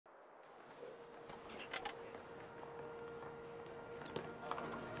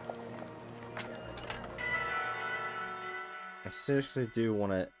seriously do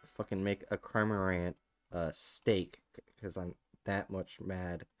want to fucking make a Crimorant steak, because I'm that much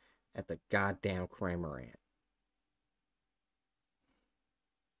mad at the goddamn Crimorant.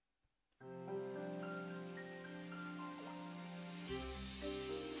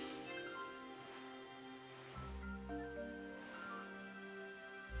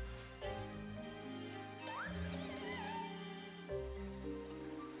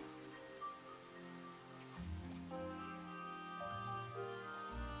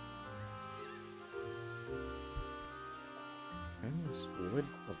 Wood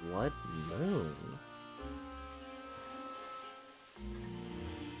Blood Moon.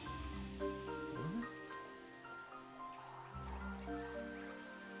 What?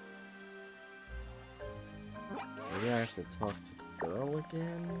 Maybe I have to talk to the girl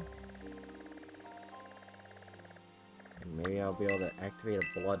again? And maybe I'll be able to activate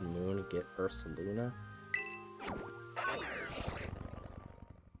a Blood Moon and get Ursaluna?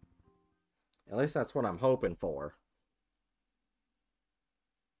 At least that's what I'm hoping for.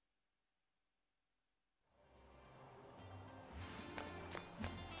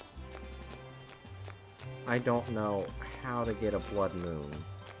 I don't know how to get a Blood Moon.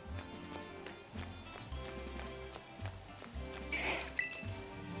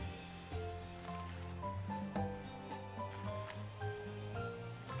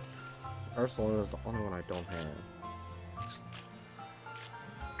 Ursaluna is the only one I don't have.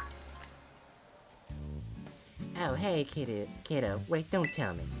 Oh, hey, kiddo. Wait, don't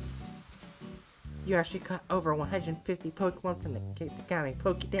tell me. You actually caught over 150 Pokemon from the A.K.A.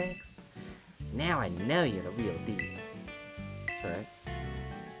 Pokédex? Now I know you're the real deal. That's right.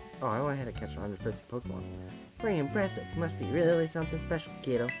 Oh, I went ahead and catch 150 Pokemon. Pretty impressive. Must be really something special,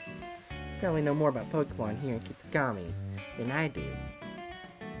 kiddo. Probably know more about Pokemon here in Kitakami than I do.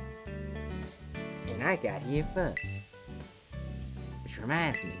 And I got here first. Which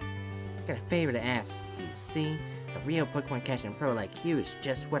reminds me, I got a favor to ask you. See, a real Pokemon catching pro like you is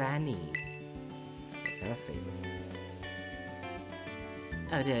just what I need. What kind of favor?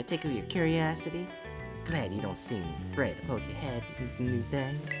 Oh, did I tickle your curiosity? Glad you don't seem afraid to poke your head into new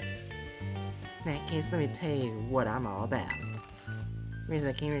things. In that case, let me tell you what I'm all about. The reason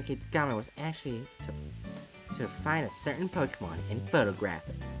I came here to Kitakami was actually to find a certain Pokemon and photograph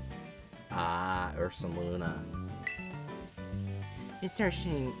it. Ah, Ursaluna. Been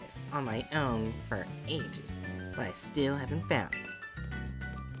searching on my own for ages, but I still haven't found it.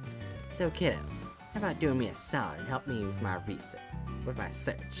 So kiddo, how about doing me a solid and help me with my research? With my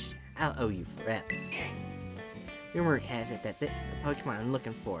search. I'll owe you forever. Rumor has it that the Pokemon I'm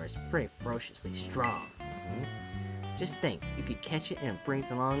looking for is pretty ferociously strong. Just think, you could catch it and bring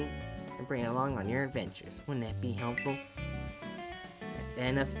it along on your adventures. Wouldn't that be helpful? That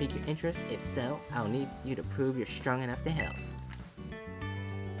enough to pique your interest? If so, I'll need you to prove you're strong enough to help.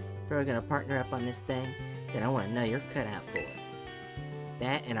 If we're gonna partner up on this thing, then I want to know you're cut out for it.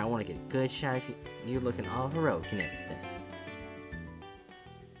 That, and I want to get a good shot of you looking all heroic and everything.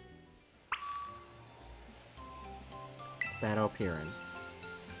 Battle Piran.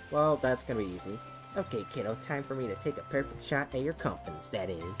 Well, that's gonna be easy. Okay, kiddo, time for me to take a perfect shot at your confidence, that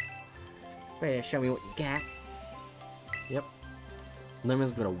is. Ready to show me what you got? Yep.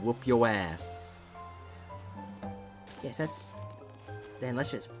 Lemon's gonna whoop your ass. Yes, then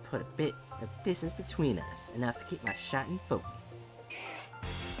let's just put a bit of distance between us, enough to keep my shot in focus.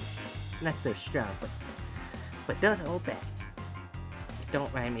 Not so strong, but don't hold back.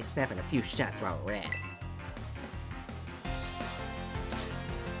 Don't mind me snapping a few shots while we're at it.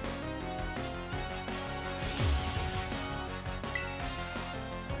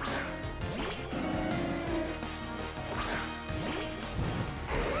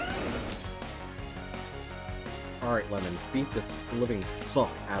 Alright, Lemon, beat the living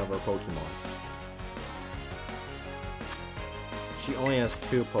fuck out of her Pokemon. She only has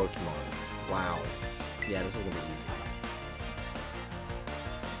 2 Pokemon. Wow. Yeah, this is gonna be easy.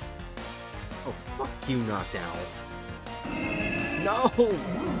 Oh, fuck you, knocked out. No!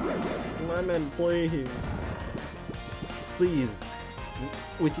 Lemon, please. Please.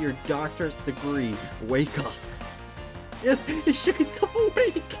 With your doctor's degree, wake up. Yes, it shook itself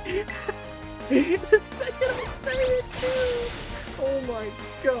awake! The second I say it, too! Oh my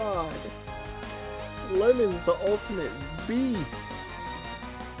god! Lemon's the ultimate beast!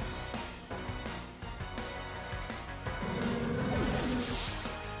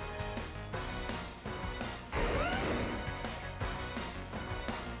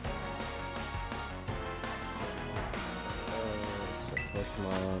 Switch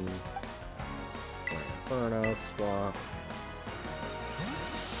Pokemon. Inferno, swap.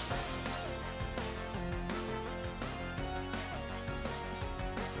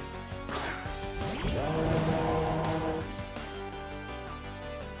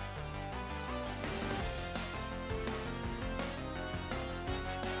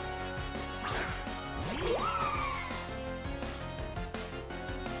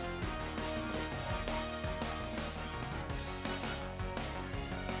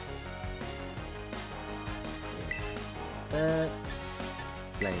 that.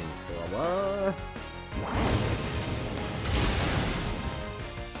 Flamethrower.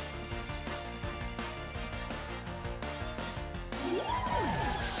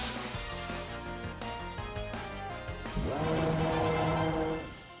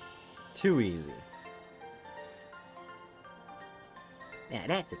 Too easy. Now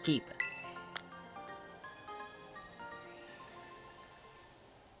that's a keeper.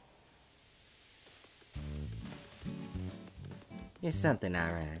 You're something,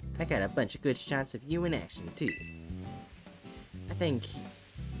 alright. I got a bunch of good shots of you in action, too. I think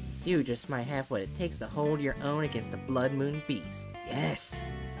you just might have what it takes to hold your own against the Blood Moon Beast.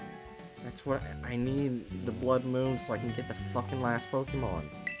 Yes! That's what I need, the Blood Moon, so I can get the fucking last Pokemon.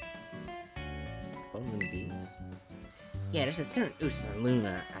 Blood Moon Beast? Yeah, there's a certain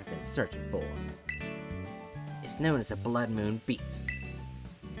Ursaluna I've been searching for. It's known as a Blood Moon Beast.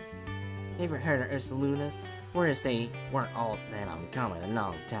 You ever heard of Ursaluna? Whereas they weren't all that uncommon a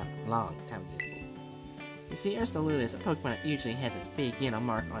long time ago. You see, Ursaluna is a Pokemon that usually has this big yellow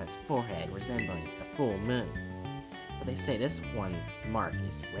mark on its forehead resembling a full moon. But they say this one's mark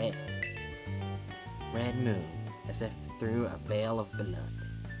is red. Red moon, as if through a veil of blood.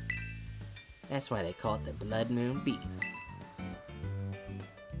 That's why they call it the Blood Moon Beast.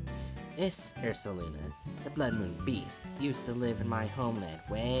 This Ursaluna, the Blood Moon Beast, used to live in my homeland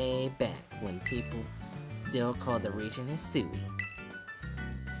way back when people still called the region Hisui.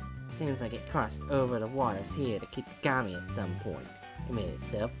 Seems like it crossed over the waters here to Kitagami at some point and made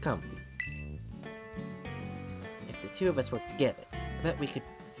itself comfy. If the two of us work together, I bet we could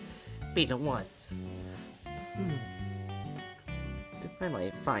be the ones to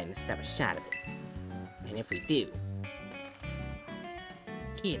finally find and step a shot of it. And if we do,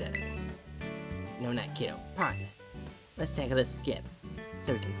 Kiddo, no not Kiddo, partner, let's tackle this together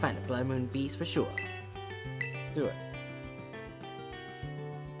so we can find the Blood Moon Beast for sure. Let's do it.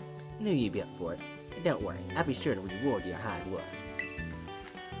 I knew you'd be up for it, but don't worry, I'll be sure to reward your hard work.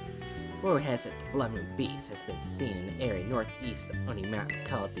 Word has it the Blood Moon Beast has been seen in the area northeast of Oni Mountain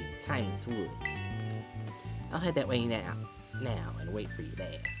called the Timeless Woods. I'll head that way now and wait for you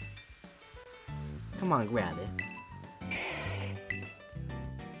there. Come on, Growlithe.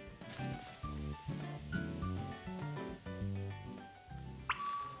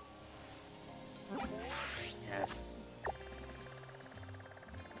 Yes.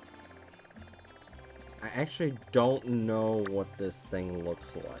 I actually don't know what this thing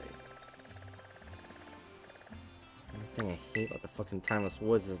looks like. The thing I hate about the fucking Timeless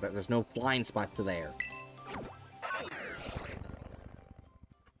Woods is that there's no flying spot to there.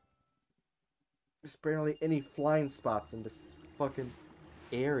 There's barely any flying spots in this fucking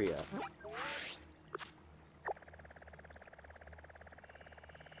area.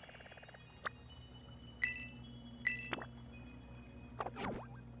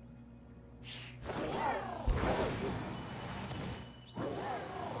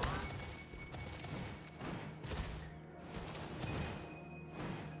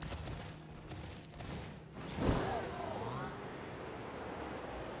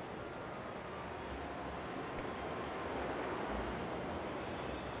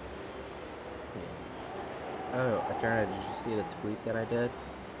 Oh, Eterna, did you see the tweet that I did?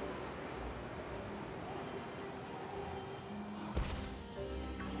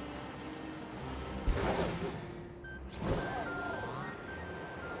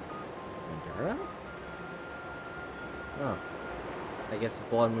 Eterna? Oh. I guess the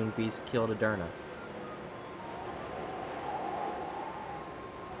Blood Moon Beast killed Eterna.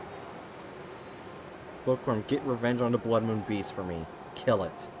 Bookworm, get revenge on the Blood Moon Beast for me. Kill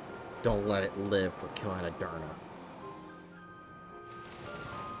it. Don't let it live for killing Eterna.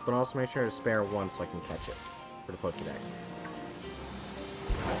 But also make sure to spare one so I can catch it for the Pokédex.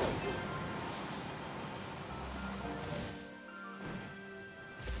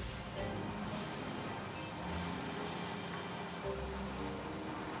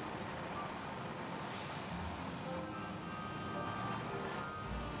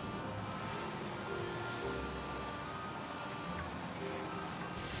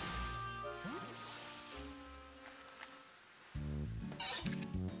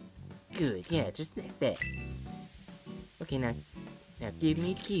 Good, yeah, just like that. Okay, now give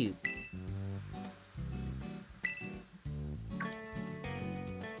me a cube.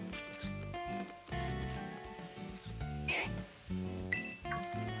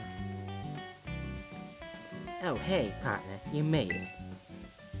 Oh, hey, partner, you made it.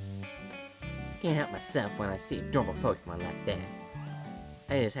 Can't help myself when I see a adorable Pokemon like that.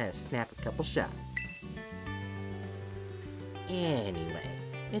 I just had to snap a couple shots. Anyway,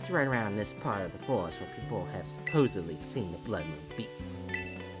 It's right around this part of the forest where people have supposedly seen the blood moon beasts.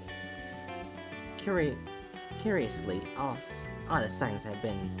 Curiously, all the sightings have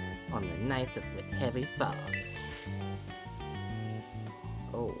been on the nights with heavy fog.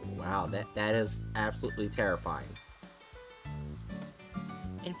 Oh, wow, that is absolutely terrifying.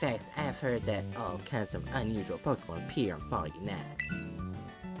 In fact, I have heard that all kinds of unusual Pokemon appear on foggy nights.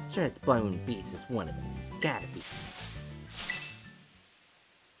 Sure that the Blood Moon Beast is one of them. It's gotta be.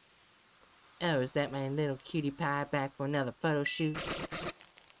 Oh, is that my little cutie pie back for another photo shoot?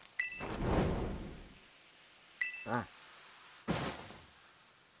 Ah.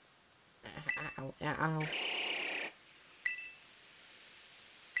 Ow, ow.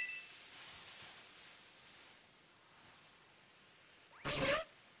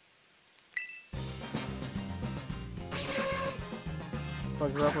 What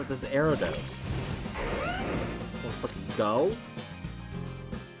the fuck's up with this Aerodose? Wanna fucking go?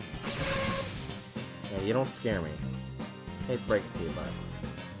 Yeah, you don't scare me. Hate to break it to you, bud.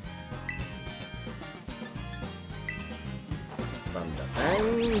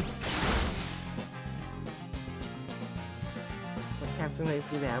 Bang! What time for me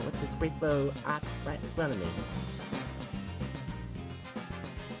to out with this great bow up right in front of me?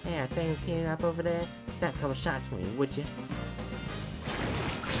 Hey, are things heating up over there? Snap a couple shots for me, would you?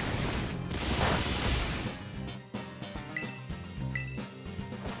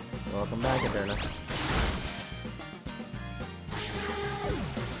 Welcome back, Aderna.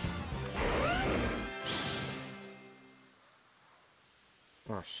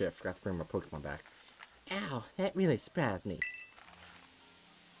 Oh shit, forgot to bring my Pokemon back. Ow, that really surprised me.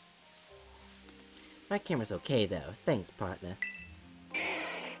 My camera's okay though, thanks partner.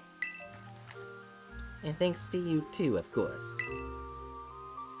 And thanks to you too, of course.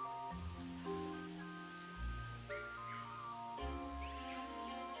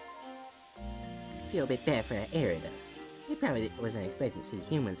 Feel a bit bad for that Aerodose. He probably wasn't expecting to see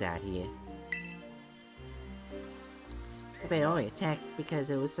humans out here. I bet it only attacked because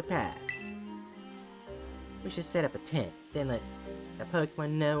it was surprised. We should set up a tent, then let the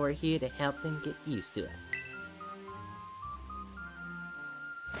Pokemon know we're here to help them get used to us.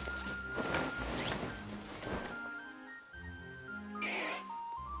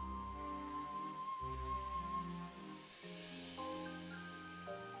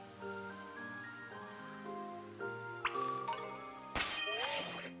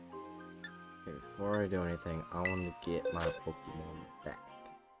 Okay, before I do anything, I want to get my Pokemon back.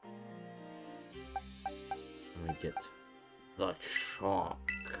 Let me get the Chonk.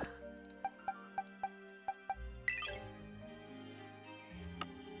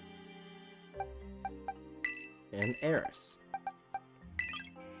 And Eris.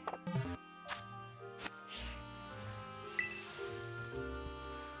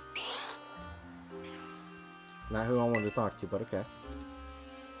 Not who I wanted to talk to, but okay.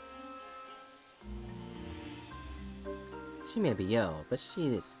 She may be old, but she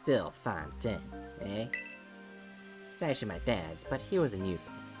is still fine then, eh? It's actually my dad's, but he wasn't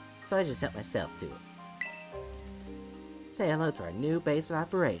using it, so I just helped myself to it. Say hello to our new base of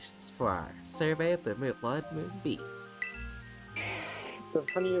operations for our survey of the Blood Moon Beast. The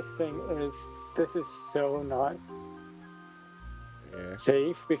funniest thing is, this is so not Yeah.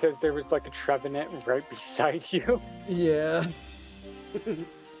 safe because there was like a Trevenant right beside you. Yeah.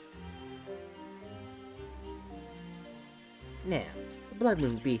 Now, the Blood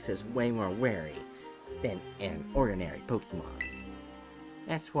Moon Beast is way more wary than an ordinary Pokemon.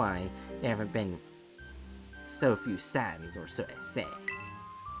 That's why there haven't been so few sightings, or so I say.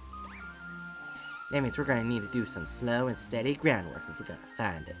 That means we're gonna need to do some slow and steady groundwork if we're gonna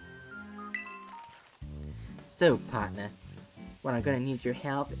find it. So, partner, what I'm gonna need your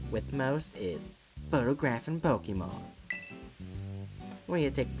help with most is photographing Pokemon. We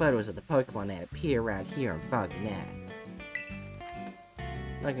need to take photos of the Pokemon that appear around here on foggy nights.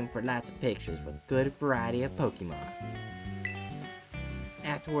 Looking for lots of pictures with a good variety of Pokemon.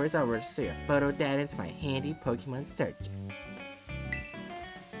 Afterwards, I'll register your photo data into my handy Pokemon searcher.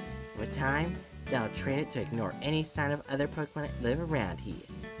 With time, then I'll train it to ignore any sign of other Pokemon that live around here.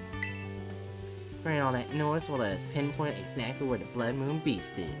 Hearing all that noise will let us pinpoint exactly where the Blood Moon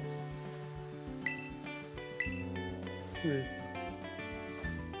Beast is.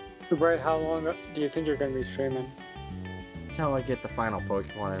 So, Brett, how long do you think you're going to be streaming? Until I get the final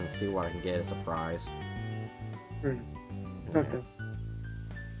Pokemon and see what I can get as a prize. Okay.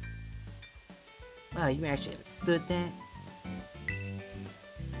 Wow, you actually understood that?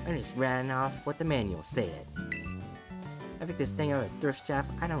 I'm just writing off what the manual said. I picked this thing up at a thrift shop.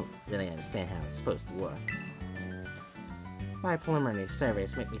 I don't really understand how it's supposed to work. My preliminary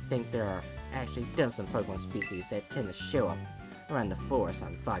surveys make me think there are actually dozens of Pokemon species that tend to show up around the forest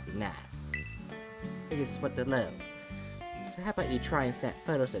on foggy nights. I can split the load. So how about you try and snap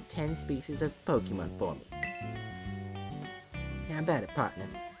photos of 10 species of Pokemon for me? How about it, partner?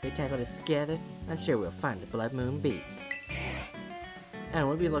 We tackle this together, I'm sure we'll find the Blood Moon Beast. And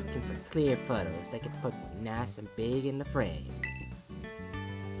we'll be looking for clear photos that get the Pokemon nice and big in the frame.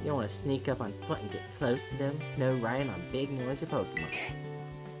 You don't want to sneak up on foot and get close to them, no riding on big noisy Pokemon.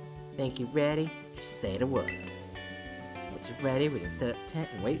 Think you ready? Just say the word. Once you're ready, we can set up tent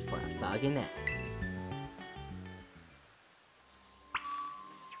and wait for a foggy night.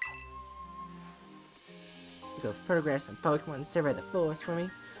 You go photograph some Pokemon and survey the forest for me.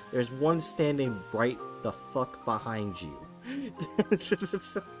 There's one standing right the fuck behind you.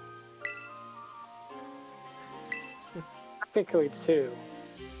 Technically two.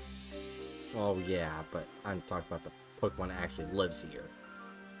 Oh yeah, but I'm talking about the Pokemon that actually lives here.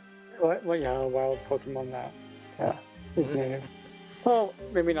 Well, yeah, a wild Pokemon that, yeah, is native. Well,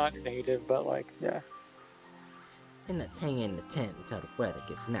 maybe not native, but like, yeah. And let's hang in the tent until the weather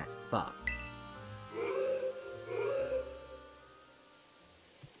gets nice and foggy.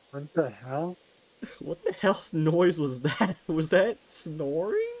 What the hell? What the hell noise was that? Was that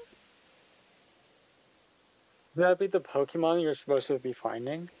snoring? Would that be the Pokemon you're supposed to be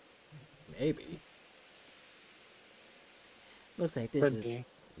finding? Maybe. Looks like this Could is... be.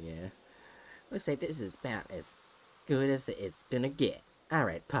 Yeah. Looks like this is about as good as it's gonna get.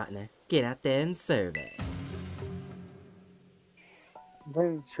 Alright, partner. Get out there and survey.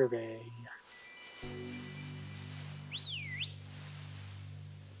 Wind survey.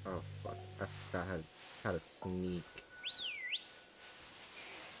 Oh fuck! I forgot how to sneak.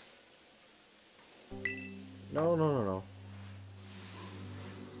 No.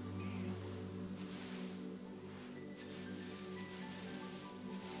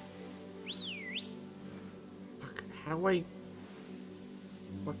 Fuck! How do I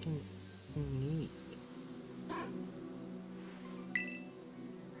fucking sneak?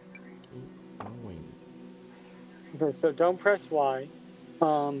 Keep going. Okay, so don't press Y.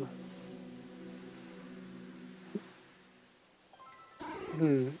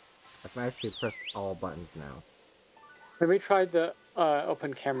 I've actually pressed all buttons now. Let me try the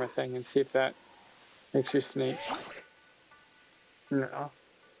open camera thing and see if that makes you sneak. No.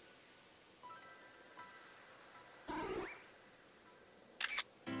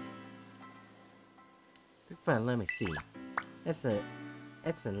 Fine, let me see. That's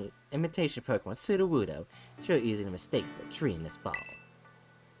an imitation Pokemon, Sudowoodo. It's real easy to mistake for a tree in this fall.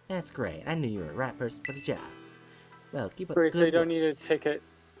 That's great. I knew you were the right person for the job. Well, keep up the Great, good so you don't work. need to take it.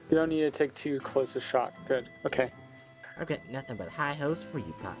 You don't need to take too close a shot. Good. Okay. I've got nothing but high hopes for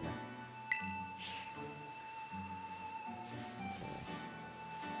you, partner.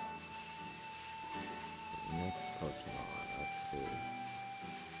 So next Pokemon, let's see.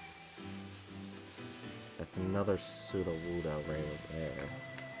 That's another Sudowoodo right over there.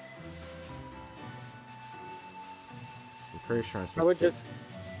 I'm pretty sure I'm supposed I would to just.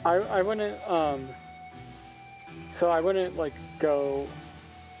 I wouldn't. So I wouldn't like go.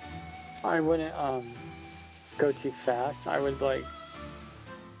 I wouldn't go too fast. I would like.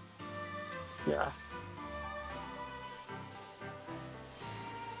 Yeah.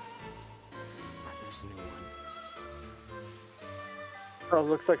 There's a new one. Oh,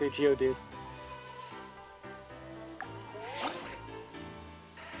 looks like a Geodude.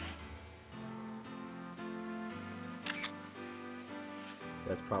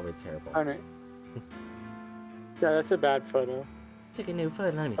 That's probably terrible. I don't. Yeah, that's a bad photo. Take a new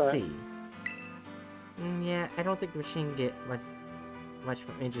photo, let me Alright. see. Yeah, I don't think the machine can get much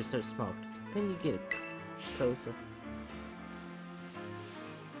from images so small. Couldn't you get it closer?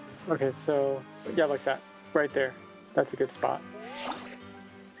 Okay, so yeah, like that, right there. That's a good spot.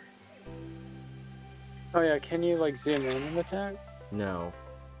 Oh yeah, can you like zoom in with that? No.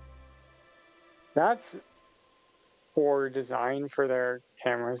 That's poor design for their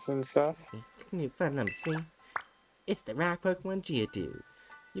cameras and stuff. Okay, take a new photo, let me see. It's the rock Pokemon Geodude.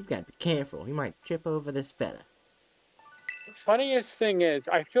 You've got to be careful. You might trip over this fella. Funniest thing is,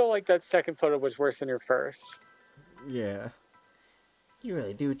 I feel like that second photo was worse than your first. Yeah. You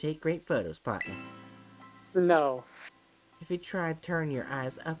really do take great photos, partner. No. If you try to turn your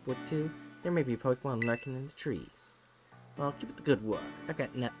eyes upward too, there may be Pokemon lurking in the trees. Well, keep up the good work. I've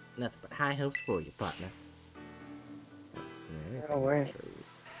got nothing but high hopes for you, partner. Let's see. Oh, wait. Trees.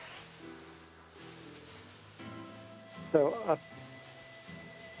 So up.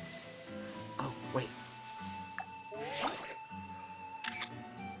 Oh, wait.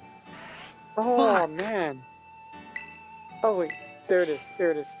 Oh Fuck. man. Oh wait, there it is.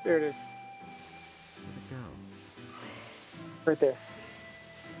 There it is. There it is. Where'd it go? Right there.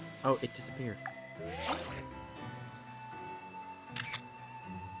 Oh, it disappeared.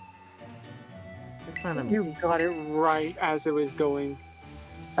 Let me You see. got it right as it was going,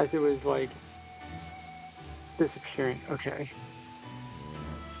 as it was like disappearing. Okay.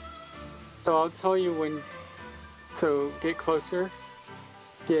 So I'll tell you when. So get closer.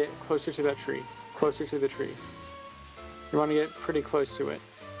 Get closer to that tree. Closer to the tree. You want to get pretty close to it.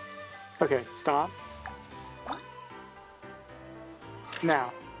 Okay, stop.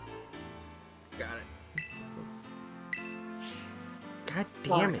 Now. Got it. God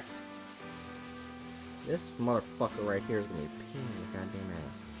damn it. This motherfucker right here is gonna be a pain in the goddamn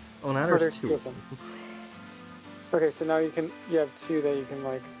ass. Oh, now Oh, there's two. of them. Okay, so now you have two that you can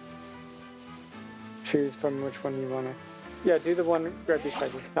like choose from which one you want to. Yeah, do the one right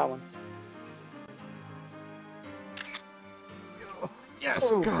beside you. That one.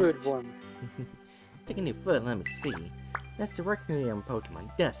 Yes, Oh, got good it. one. Take a new foot, let me see. That's the Requiem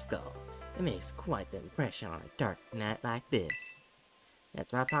Pokemon Dust Skull. It makes quite the impression on a dark night like this.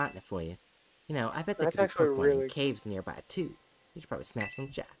 That's my partner for you. You know, I bet there That's could be actually Pokemon really- in caves nearby too. You should probably snap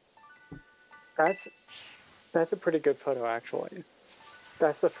some shots. That's a pretty good photo actually.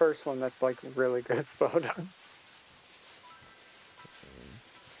 That's the first one that's like really good photo.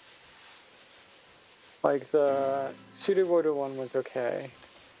 Like the Sudowoodo one was okay.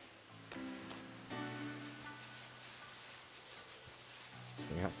 So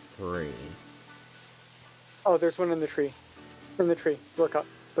we got three. Oh, there's one in the tree. In the tree. Look up.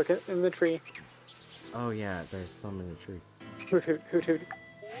 Look at in the tree. Oh yeah, there's some in the tree. Hoot hoot hoot hoot.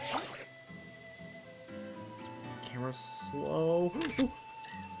 Camera's slow.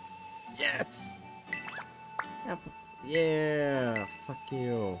 Yes! Yeah, fuck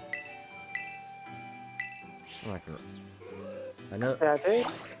you. I'm not gonna. I know. Yeah, they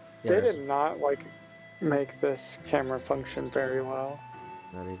Yeah, did not like make this camera function very well.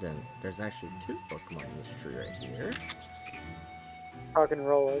 not even. There's actually two Pokemon in this tree right here. Rock and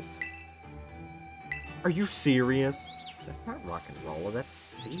rollers. Are you serious? That's not rock and roll. That's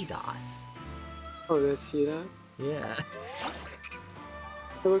C-Dot. Oh, did I see that? Yeah.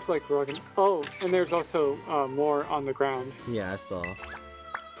 It looks like rock and. Oh, and there's also more on the ground. Yeah, I saw.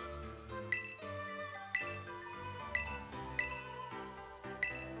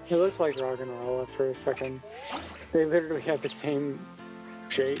 It looks like rock and roll for a second. They literally have the same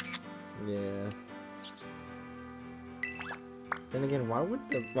shape. Yeah. Then again, why would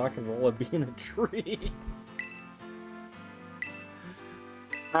the rock and roller be in a tree?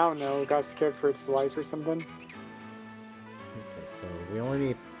 I don't know, got scared for its life or something. Okay, so we only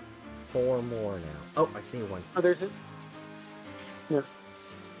need 4 more now. Oh, I see one. Oh, there's it. Yeah.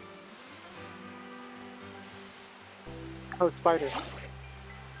 Oh, spider.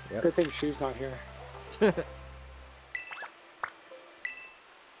 Yep. Good thing she's not here.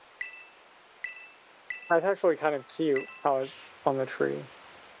 That's actually kind of cute how it's on the tree.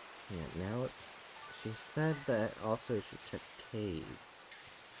 Yeah, now it's... She said that also you should check caves.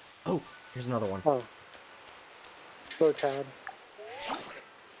 Oh, here's another one. Oh. So tad.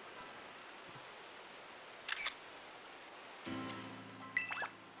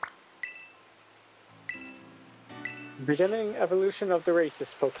 Beginning evolution of the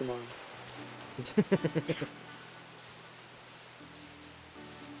racist Pokemon.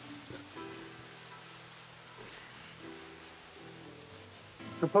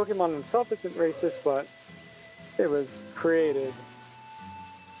 The Pokemon himself isn't racist, but it was created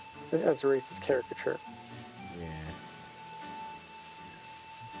as a racist caricature. Yeah.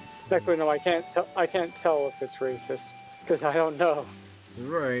 Actually, no, I can't tell if it's racist because I don't know.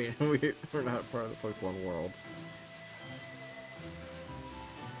 Right, we're not part of the Pokemon world.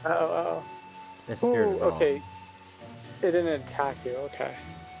 Oh. That's scared Ooh, of all. okay. It didn't attack you. Okay.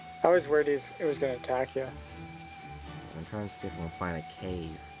 I was worried it was gonna attack you. I'm trying to see if I can find a cave.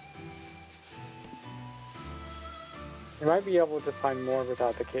 You might be able to find more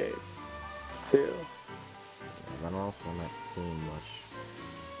without the cave, too. But I'm also not seeing much.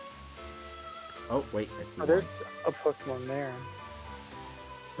 Oh, wait, I see Oh, one. there's a Pokemon there.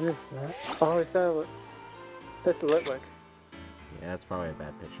 What is that? Oh, is that that's a Litwick. Yeah, that's probably a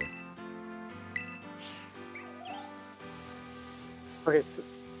bad picture. Okay, so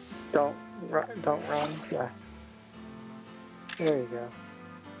don't run. Yeah. There you go.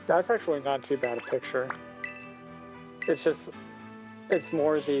 That's actually not too bad a picture. It's just, it's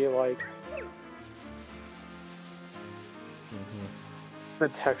more the like the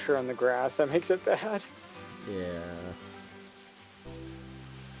texture on the grass that makes it bad. Yeah.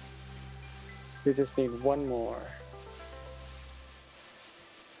 We just need one more.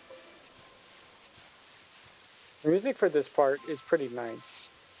 The music for this part is pretty nice,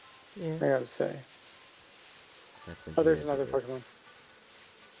 Yeah. I gotta say. That's Oh, there's indeed another good. Pokemon.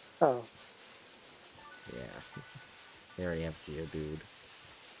 Oh. Yeah. They already have Geodude.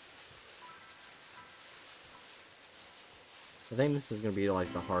 I think this is gonna be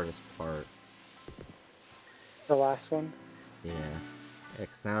like the hardest part. The last one? Yeah.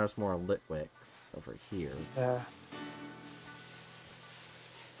 Because now there's more Litwicks over here. Yeah.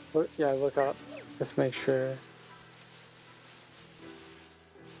 Look up. Just make sure.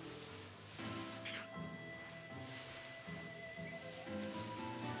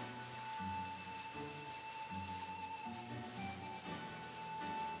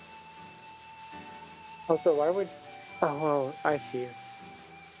 Also, why would... Oh, I see.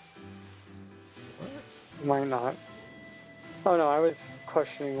 Why not? Oh no, I was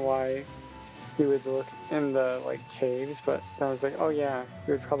questioning why you would look in the, like, caves, but I was like, oh yeah,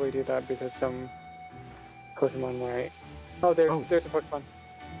 you would probably do that because some Pokemon might... Oh, there's a Pokemon.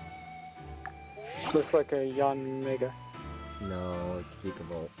 Looks like a Yanmega. No, it's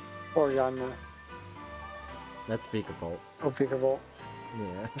Vikavolt. Or Yanma. That's Vikavolt. Oh, Pokeball.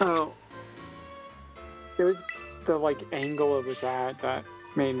 Yeah. Oh. It was the, like, angle it was at that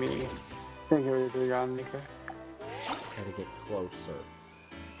made me think it was a Yanmega. Had to get closer.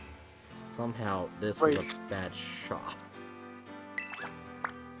 Somehow, this was a bad shot.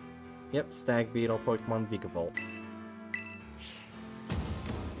 Yep, Stag Beetle, Pokemon Vikavolt.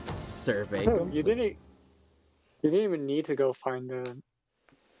 Survey Oh, complete. you didn't even need to go find the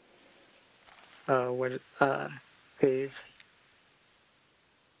cave.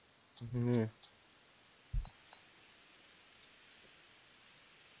 Yeah.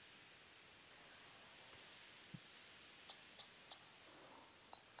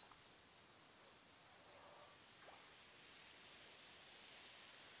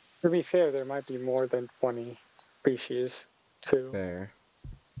 To be fair, there might be more than 20 species, too. Fair.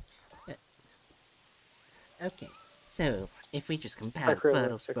 Okay, so if we just compile the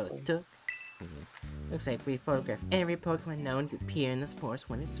photos we both took, looks like we photographed every Pokemon known to appear in this forest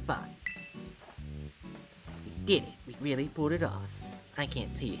when it's fun. We did it. We really pulled it off. I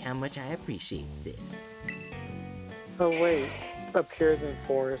can't tell you how much I appreciate this. Oh wait, appears in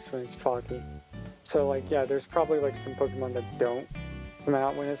forest when it's foggy. So like, yeah, there's probably like some Pokemon that don't come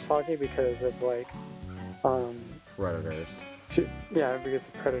out when it's foggy because of like, Predators. yeah, because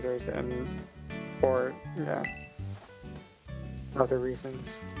of predators and, or, yeah, other reasons.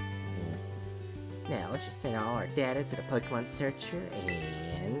 Now let's just send all our data to the Pokemon Searcher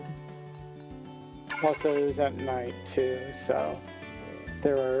and... Also, it was at night too, so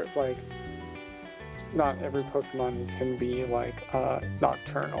there are like, not every Pokemon can be like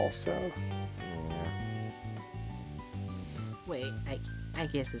nocturnal, so. Wait, I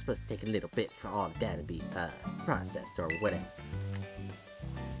guess it's supposed to take a little bit for all the data to be processed or whatever.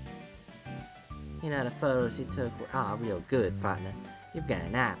 You know, the photos you took were all real good, partner. You've got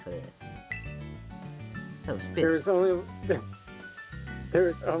an eye for this. So spit. There was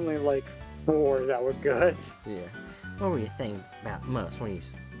only like 4 that were good. Yeah. What were you thinking about most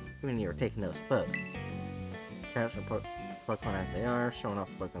when you were taking those photos? Capture Pokemon as they are, showing off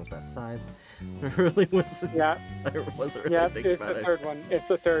the Pokemon's best size. It really wasn't. Yeah. I wasn't really Yeah, thinking it's about the it. third one. It's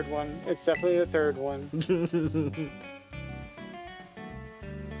the third one. It's definitely the third one.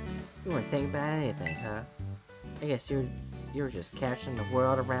 You weren't thinking about anything, huh? I guess you were just capturing the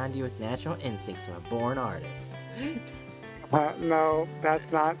world around you with natural instincts of a born artist. No,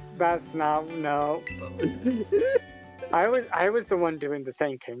 no. I was the one doing the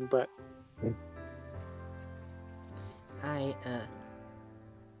thinking, but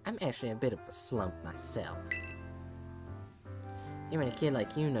I'm actually a bit of a slump myself. Even a kid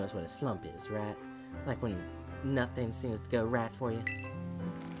like you knows what a slump is, right? Like when nothing seems to go right for you.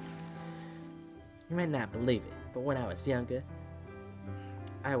 You might not believe it, but when I was younger,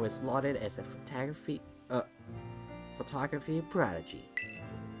 I was lauded as a photography prodigy.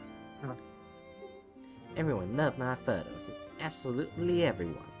 Huh. Everyone loved my photos, absolutely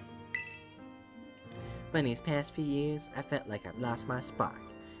everyone. But in these past few years, I felt like I've lost my spark.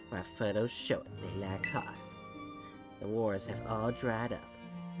 My photos show it, they lack heart. The wars have all dried up.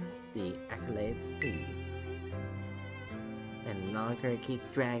 The accolades too. And the longer it keeps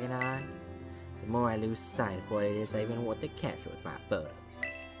dragging on, the more I lose sight of what it is I even want to capture with my photos.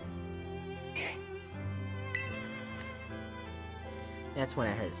 That's when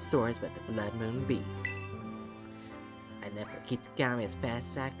I heard stories about the Blood Moon Beast. I left for Kitagami as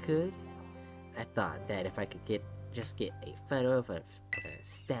fast as I could. I thought that if I could just get a photo of an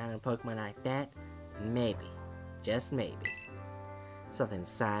astounding Pokemon like that, maybe, just maybe, something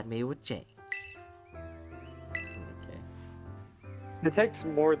inside me would change. It takes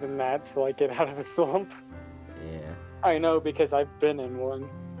more than that to like get out of a slump. Yeah. I know because I've been in one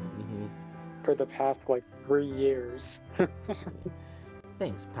Mm-hmm. for the past like 3 years.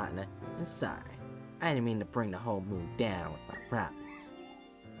 Thanks, partner. And sorry. I didn't mean to bring the whole mood down with my problems.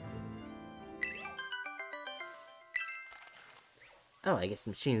 Oh, I guess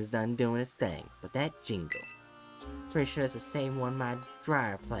the machine's done doing its thing, but that jingle. Pretty sure it's the same one my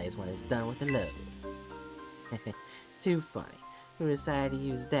dryer plays when it's done with the load. Too funny. Who decided to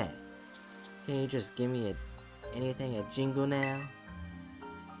use that? Can you just give me a jingle now?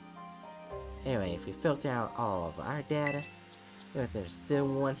 Anyway, if we filter out all of our data, if there's still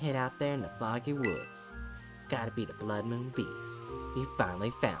one hit out there in the foggy woods, it's gotta be the Blood Moon Beast. We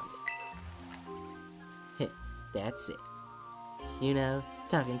finally found it. That's it. You know,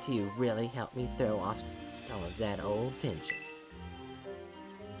 talking to you really helped me throw off some of that old tension.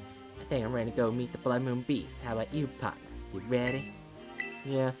 I think I'm ready to go meet the Blood Moon Beast. How about you, partner? You ready?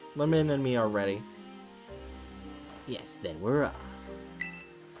 Yeah, Lemon and me are ready. Yes, then we're off.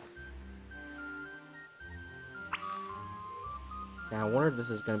 Now, I wonder if this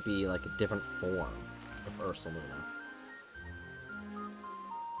is going to be like a different form of Ursaluna.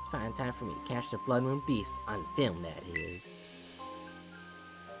 It's finally time for me to catch the Blood Moon Beast on film, that is.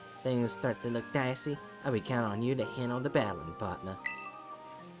 Things start to look dicey. I'll be counting on you to handle the battling, partner.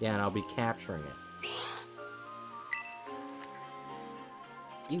 Yeah, and I'll be capturing it.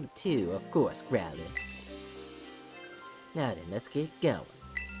 You too, of course, Growler. Now then, let's get going.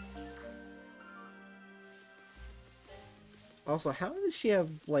 Also, how did she have,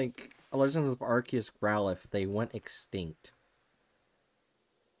 like, a Legends of Arceus Growlithe if they went extinct?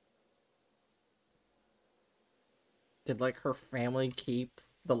 Did, like, her family keep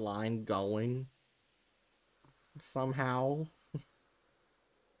the line going? Somehow? You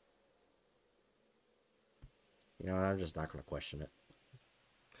know what, I'm just not gonna question it.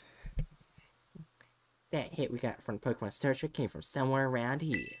 That hit we got from Pokemon Searcher came from somewhere around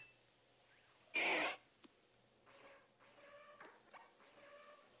here.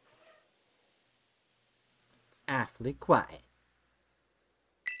 It's awfully quiet.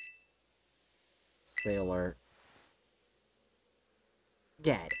 Stay alert.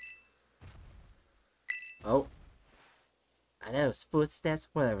 Got it. Oh, Are those footsteps?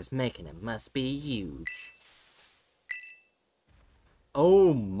 Whatever's making them must be huge.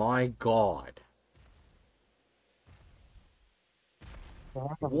 oh my god.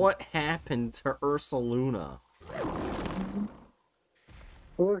 What happened to Ursaluna? It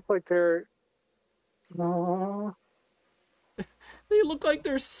looks like they're. Aww. They look like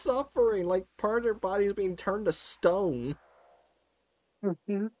they're suffering, like part of their body is being turned to stone.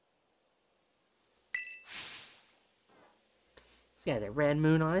 Mm-hmm. He's got a red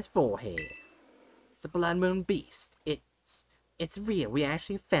moon on his forehead. It's a Blood Moon Beast. It's real. We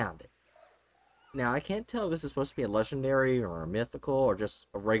actually found it. Now, I can't tell if this is supposed to be a legendary or a mythical or just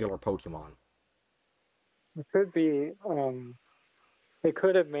a regular Pokemon. It could be. They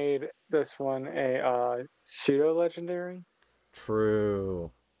could have made this one a pseudo legendary.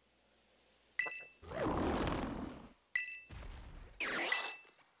 True.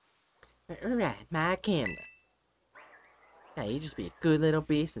 Alright, my camera. Now you just be a good little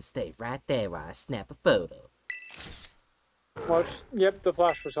beast and stay right there while I snap a photo. Watch. Yep, the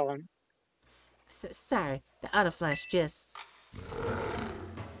flash was on. Sorry, the other flash just...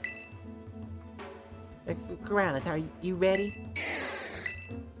 Growlithe, are you ready?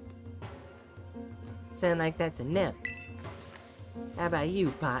 Sound like that's a no. How about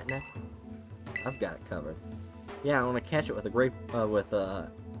you, partner? I've got it covered. Yeah, I want to catch it with a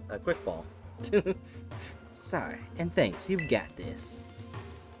quick ball. Sorry, and thanks, you've got this.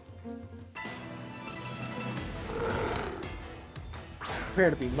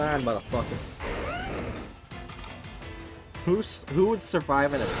 Prepare to be mine, motherfucker. Who would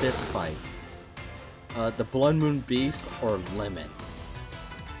survive in a fist fight? The Blood Moon Beast or Lemon?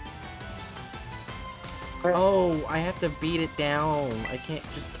 Oh, I have to beat it down. I can't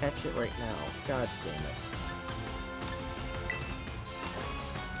just catch it right now. God damn it.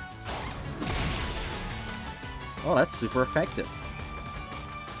 Oh, that's super effective.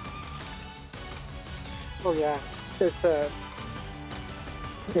 Oh yeah, it's a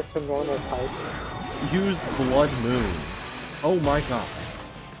normal type. Used Blood Moon. Oh my god.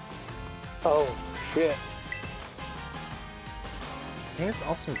 Oh shit. I think it's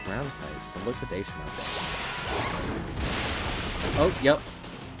also ground type, so liquidation might be. Oh, yep.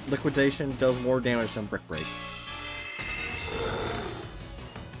 Liquidation does more damage than Brick Break.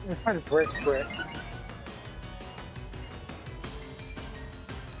 It's kind of brick.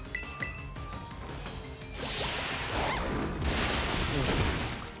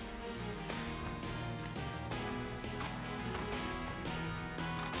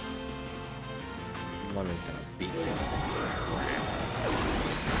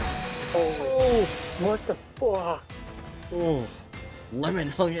 Oh, what the fuck? Oh, Lemon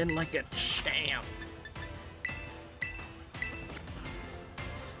hung in like a champ.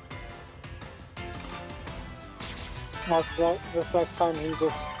 This next time he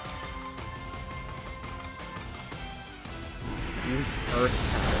just Used earth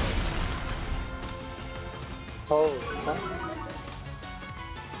oh.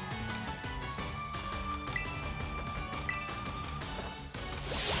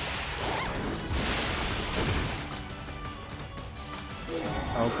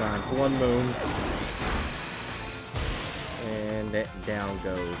 Oh god, Blood Moon. And down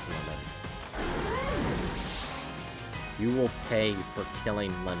goes Lemon. You will pay for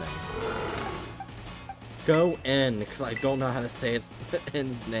killing Lemon. Go N, because I don't know how to say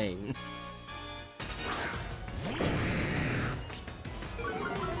N's name.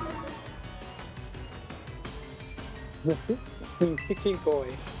 Sticky boy.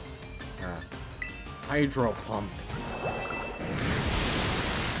 Hydro Pump.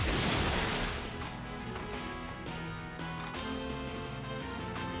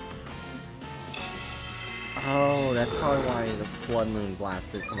 Oh, that's probably why the Blood Moon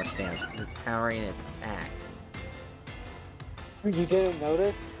Blast did so much damage, because it's powering its attack. You didn't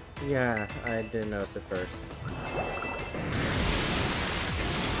notice? Yeah, I didn't notice it first.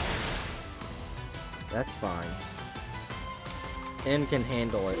 That's fine. N can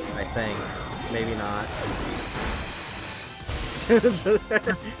handle it, I think. Maybe not.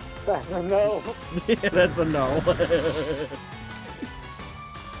 No. Yeah, that's a no.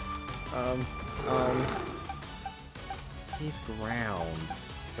 He's ground,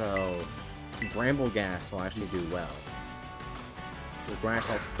 so Bramble Gas will actually do well. Because grass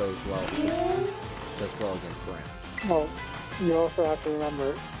also does well against ground. Well, you also have to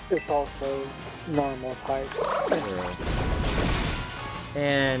remember it's also normal type. True.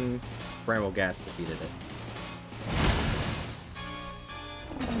 And Bramble Gas defeated it.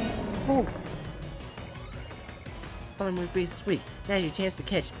 Oh, Blood Moon Beast is weak. Now's your chance to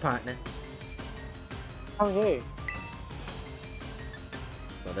catch it, partner. oh yay.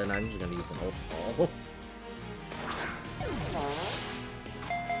 So then I'm just gonna use an Ultra Ball.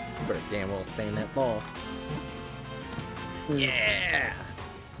 You better damn well stay in that ball. Yeah!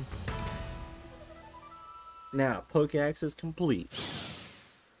 Now, Pokédex is complete.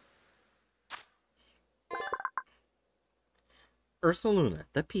 Ursaluna,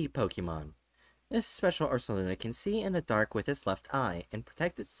 the Pea Pokemon. This special Ursaluna can see in the dark with its left eye and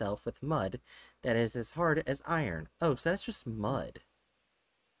protect itself with mud that is as hard as iron. Oh, so that's just mud.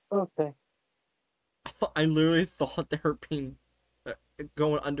 Okay. I literally thought they were being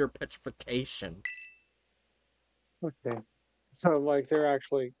going under petrification. Okay. So, like, they're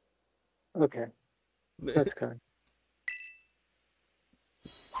actually... Okay. That's good.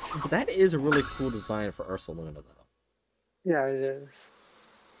 But that is a really cool design for Ursaluna, though. Yeah, it is.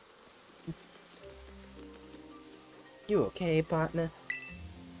 You okay, partner?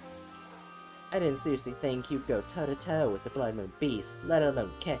 I didn't seriously think you'd go toe-to-toe with the Blood Moon Beast, let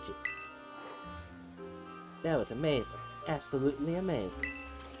alone catch it. That was amazing. Absolutely amazing.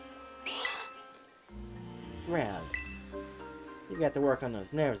 Rowdy. You got to work on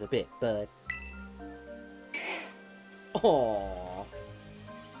those nerves a bit, bud. Aww.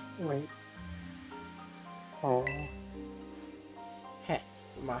 Wait. Oh. Heck,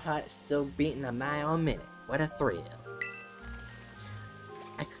 my heart is still beating a mile a minute. What a thrill.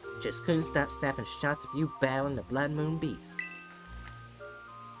 I just couldn't stop snapping shots of you battling the Blood Moon Beast.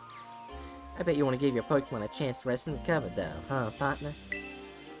 I bet you want to give your Pokemon a chance to rest and recover though, huh, partner?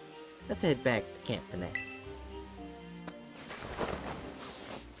 Let's head back to camp for now.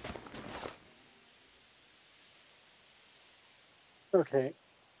 Okay.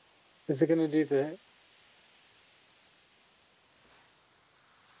 Is it gonna do the...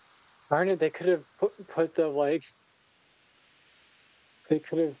 Darn it, they could have put the, like... They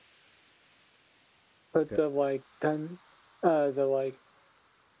could have put the, like, done... the, like...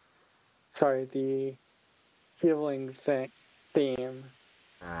 Sorry, the healing theme.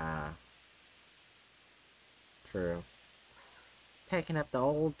 Ah. True. Packing up the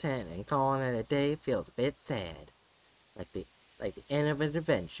old tent and calling it a day feels a bit sad. Like the end of an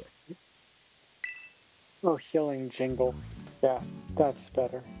adventure. Oh, healing jingle. Yeah, that's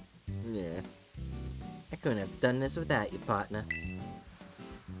better. Yeah. I couldn't have done this without you, partner.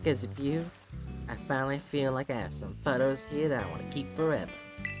 Because of you, I finally feel like I have some photos here that I want to keep forever.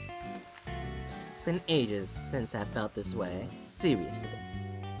 It's been ages since I felt this way, seriously.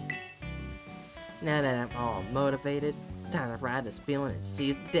 Now that I'm all motivated, it's time to ride this feeling and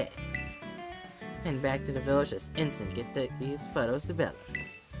seize the day. Heading back to the village this instant, get these photos developed.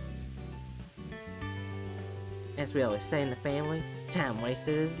 As we always say in the family, time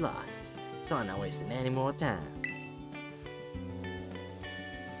wasted is lost. So I'm not wasting any more time.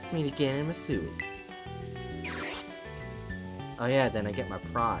 Let's meet again in Missouri. Oh yeah, then I get my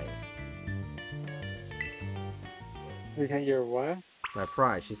prize. You can get what? My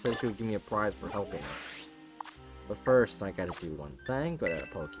prize. She said she would give me a prize for helping her. But first, I gotta do one thing. Go to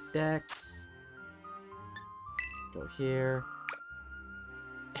Pokédex. Go here.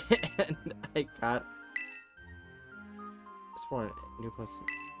 And I got... Explore new place.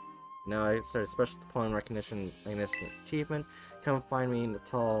 No, I started special opponent recognition magnificent achievement. Come find me in the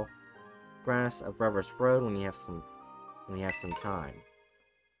tall grass of Rever's Road when you have some time.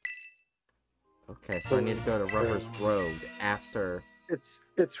 Okay, so I need to go to Rever's Road after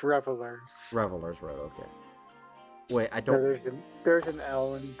It's Revelers. Reveler's Road, okay. Wait, I don't... No, there's an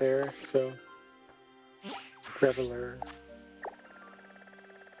L in there, so... Reveler.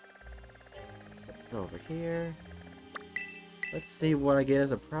 So let's go over here. Let's see what I get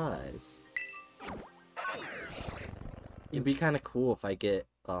as a prize. It'd be kind of cool if I get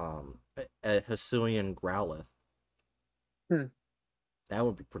a Hisuian Growlithe. That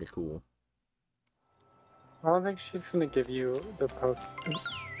would be pretty cool. I don't think she's gonna give you the poke.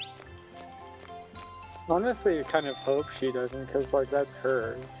 Honestly, I kind of hope she doesn't, because, like, that's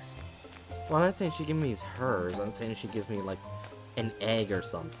hers. Well, I'm not saying she gives me hers. I'm saying she gives me, like, an egg or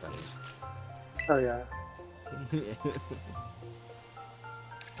something. Oh, yeah.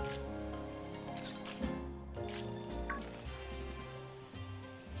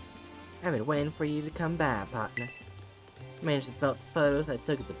 I've been waiting for you to come by, partner. Managed to develop the photos I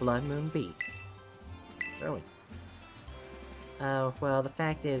took of the Blood Moon Beast. Really? Oh, well, the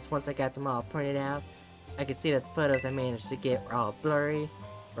fact is, once I got them all printed out, I could see that the photos I managed to get were all blurry,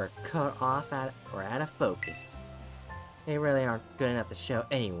 or cut off or out of focus. They really aren't good enough to show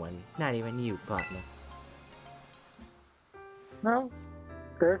anyone, not even you, partner. No,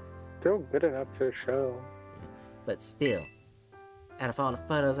 they're still good enough to show. But still, out of all the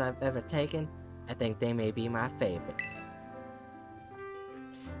photos I've ever taken, I think they may be my favorites.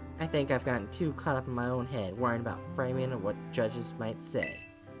 I think I've gotten too caught up in my own head, worrying about framing and what judges might say.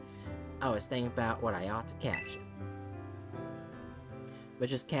 I was thinking about what I ought to capture. But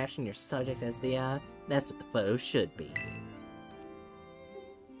just capturing your subjects as they are, that's what the photos should be.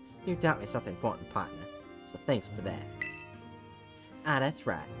 You taught me something important, partner, so thanks for that. Ah, that's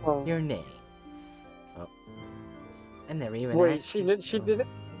right, your name. Oh. I never even Wait, asked she you. did it?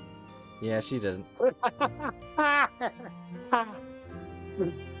 Yeah, she didn't.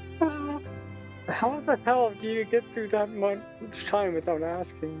 How the hell do you get through that much time without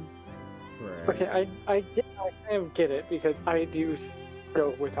asking? Right. Okay, I kind of get it, because I do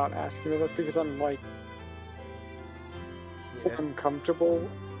go without asking. That's because I'm, like, Yeah. I'm comfortable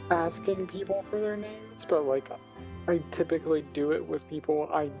asking people for their names, but, like, I typically do it with people.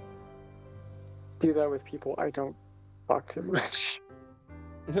 I do that with people I don't talk to much.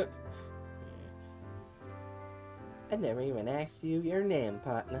 I never even asked you your name,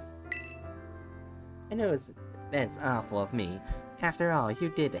 partner. I know that's awful of me. After all, you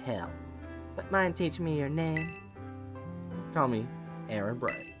did to help. But mind teaching me your name? Call me Aaron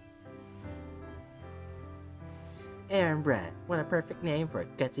Bright. Aaron Bright. What a perfect name for a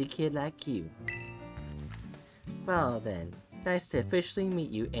gutsy kid like you. Well then, nice to officially meet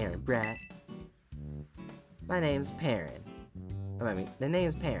you, Aaron Bright. My name's Perrin. The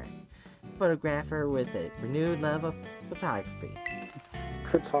name's Perrin. Photographer with a renewed love of photography.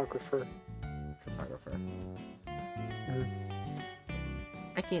 Photographer.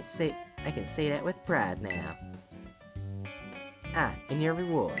 I can say that with pride now. Ah, and your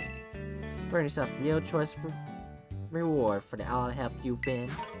reward. Earn yourself a real choice for reward for all the help you've been.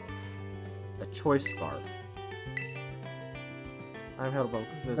 A choice scarf. I'm held above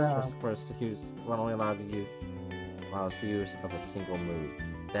this choice course to use one only allowed to use allows the use of a single move.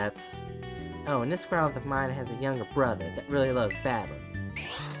 That's Oh, and this Growlithe of mine has a younger brother that really loves battling.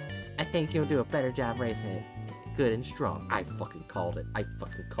 I think you'll do a better job racing it good and strong. I fucking called it. I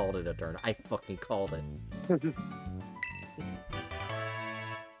fucking called it, Adurna. I fucking called it.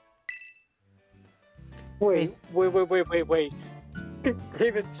 Wait.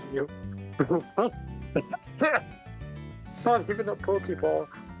 Gave it to you. Not even a Pokeball.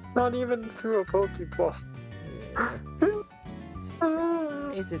 Not even through a Pokeball.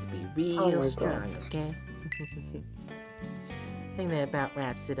 Raise it to be real strong, okay? I think that about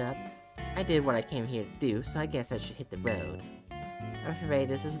wraps it up. I did what I came here to do, so I guess I should hit the road. I'm afraid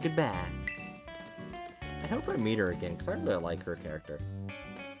this is goodbye. I hope I meet her again, because I really like her character.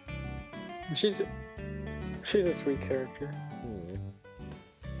 She's a sweet character.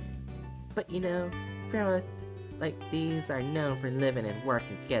 But you know, Growlithe like these are known for living and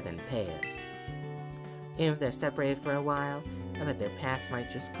working together in pairs. Even if they're separated for a while, I bet their paths might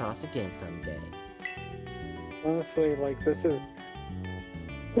just cross again someday. Honestly, like, this is...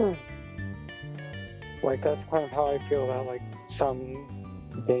 Like, that's kind of how I feel about, like, some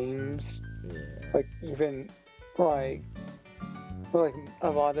games. Yeah. Like, even, like a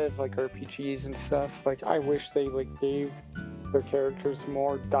lot of, like, RPGs and stuff. Like, I wish they, like, gave their characters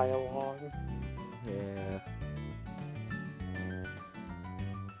more dialogue. Yeah.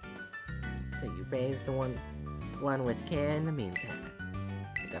 So you raised the one with care in the meantime.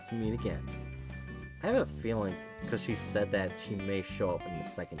 Got to meet again. I have a feeling, because she said that she may show up in the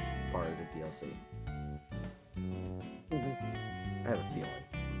second part of the DLC. I have a feeling.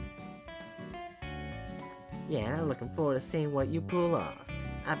 Yeah, and I'm looking forward to seeing what you pull off.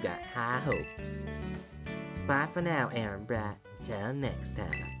 I've got high hopes. So bye for now, Aaron Bright. Till next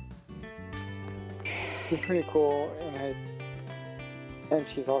time. She's pretty cool, and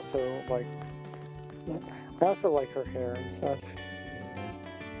she's also, like... I also like her hair and stuff.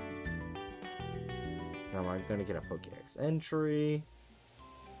 Now, am I gonna get a Pokédex entry?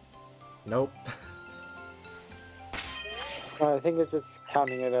 Nope. I think it's just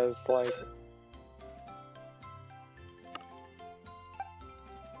counting it as, like...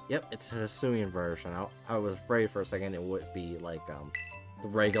 Yep, it's an Hisuian version. I was afraid for a second it would be like the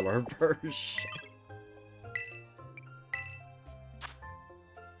regular version.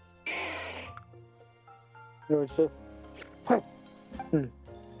 It was just...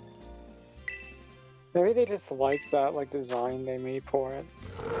 Maybe they just liked that, like, design they made for it.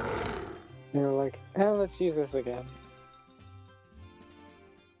 They were like, let's use this again.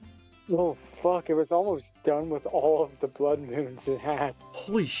 Oh, fuck, it was almost done with all of the blood moons it had.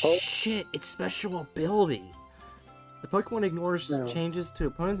 Holy shit, it's special ability! The Pokemon ignores No. changes to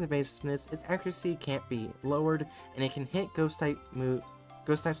opponent's evasiveness, its accuracy can't be lowered, and it can hit ghost types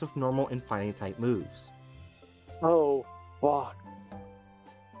with normal and fighting type moves. Oh, fuck.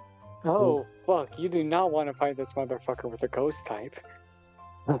 Oh, fuck, you do not want to fight this motherfucker with a ghost type.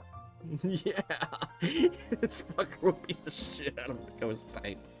 Yeah, this fucker will beat the shit out of the ghost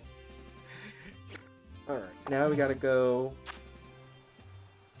type. Alright, now we gotta go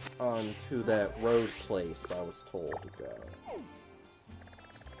on to that road place I was told to go.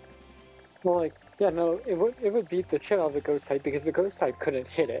 Well, like, yeah, no, it would beat the shit out of the ghost type because the ghost type couldn't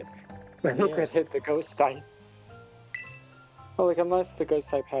hit it. But it Yeah. could hit the ghost type. Well, like, unless the ghost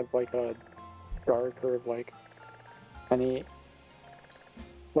type had, like, a dark or, like, any...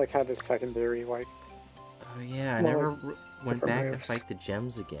 Like, had a secondary, like... Oh yeah, I Well, never like, went different back to moves. fight the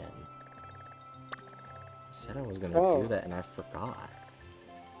gems again. I said I was gonna Oh. do that and I forgot.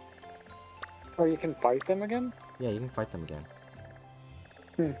 Oh, you can fight them again? Yeah, you can fight them again.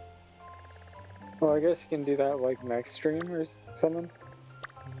 Well, I guess you can do that, like, next stream or something.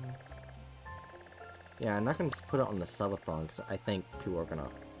 Yeah, I'm not gonna just put it on the subathon because I think people are gonna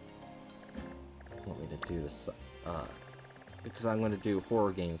want me to do this. Because I'm gonna do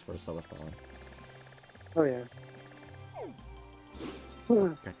horror games for a subathon. Oh, yeah.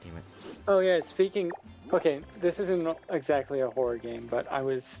 God damn it. Oh, yeah, speaking... Okay, this isn't exactly a horror game, but I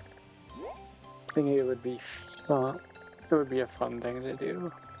was thinking it would be fun. It would be a fun thing to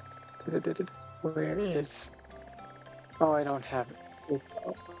do. Where is... Oh, I don't have it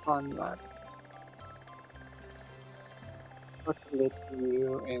on that. I'll send it to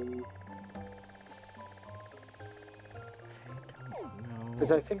you in... Because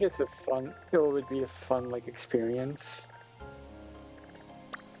No. I think it's a fun... It would be a fun, like, experience.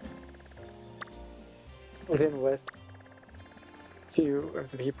 Even with two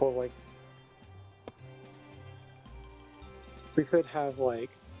of the people, like... We could have, like...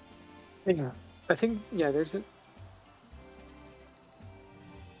 Yeah, I think, yeah, there's a...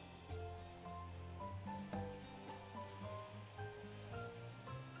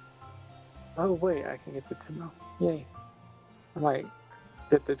 Oh, wait, I can get the demo. Yay. I might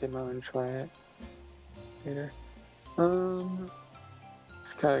get the demo and try it later.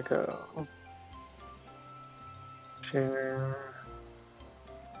 Just gotta go. Share.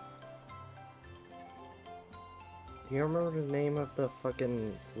 Do you remember the name of the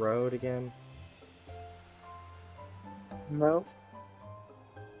fucking road again? No.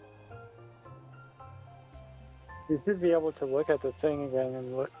 You should be able to look at the thing again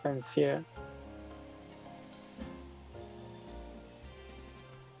and look and see it.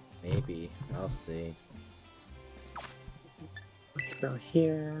 Maybe. I'll see. Let's go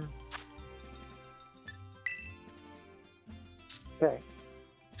here. Okay.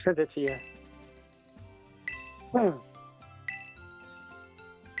 Send it to you.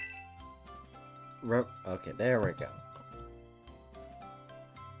 Okay, there we go.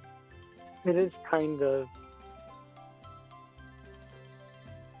 It is kind of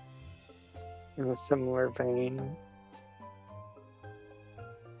in a similar vein.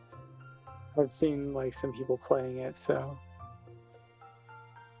 I've seen like some people playing it, so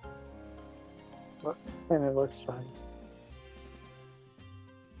and it looks fun.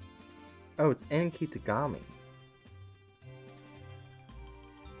 Oh, it's Kitagami.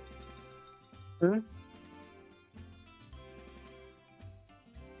 Hmm?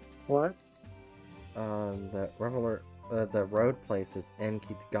 What? The road place is in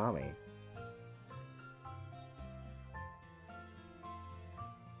Kitagami.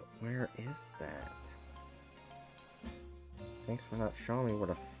 But where is that? Thanks for not showing me where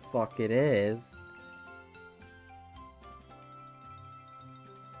the fuck it is.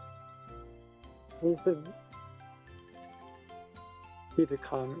 He said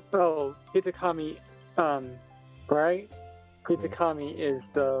Hitakami. Oh, Hitakami, right? Hitakami is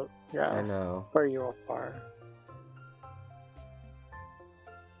the, yeah, I know. where you are.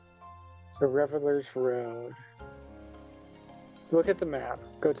 So Revelers Road. Look at the map.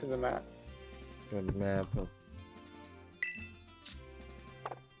 Go to the map. Good map.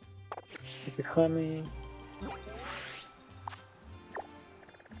 Hitakami.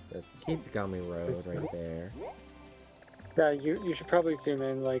 The Kitagami Road right there. Yeah, you should probably zoom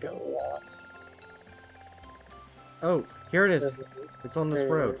in like a lot. Oh, here it is. It's on this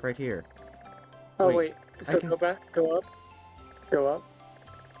road right here. Oh Wait, wait, so go back, go up.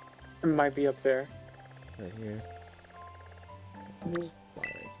 It might be up there. Right here. Just fly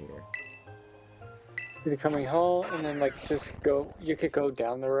right here. Hitakami Hall, and then like just go. You could go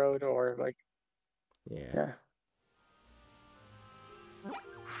down the road or like. Yeah.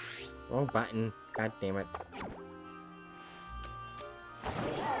 Wrong button. God damn it.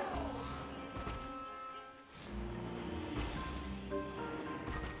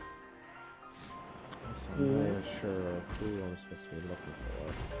 I'm not even sure who I'm supposed to be looking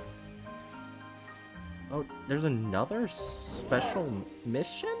for. Oh, there's another special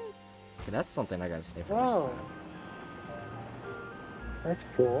mission? Okay, that's something I gotta stay for next time. That's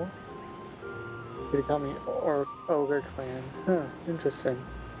cool. Hitakami or Ogre Clan. Huh, interesting.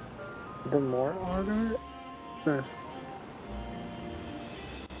 The more Ogre? Huh.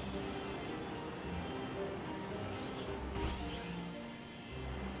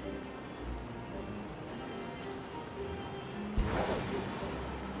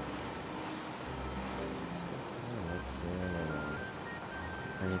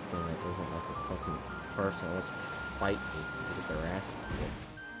 Anything that isn't like a fucking person wants to fight me to get their asses kicked.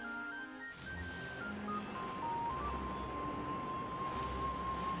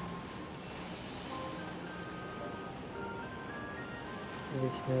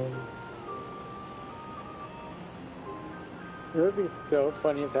 It would be so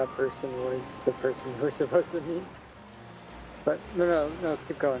funny if that person was the person we're supposed to meet. But no,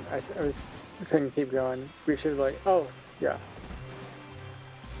 keep going. I was saying keep going. We should like, oh, yeah.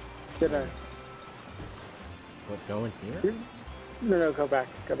 Gonna. What, going here? No, go back.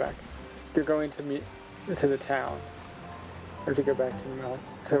 You're going to meet to the town. Or to go back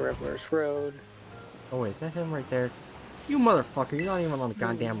to Revelers Road. Oh wait, is that him right there? You motherfucker, you're not even on the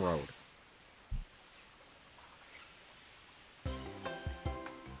goddamn road.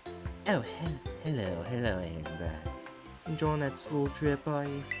 Oh, hello, everybody. Enjoying that school trip, are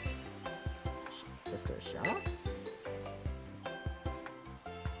you? Is there a shop?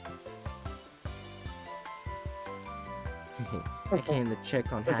 I came to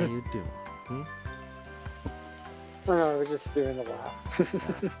check on how you doing. Oh, we're just doing a laugh.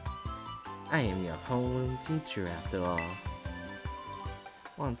 I am your homeroom teacher, after all.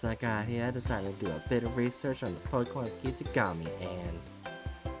 Once I got here, I decided to do a bit of research on the Pokemon Kitagami and...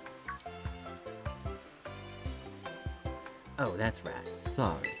 Oh, that's right,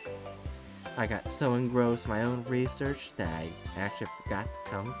 sorry. I got so engrossed in my own research that I actually forgot to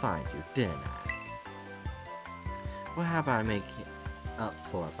come find you, didn't I? Well, how about I make it up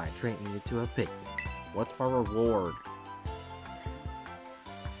for it by treating you to a picnic? What's my reward?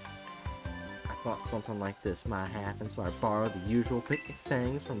 I thought something like this might happen, so I borrowed the usual picnic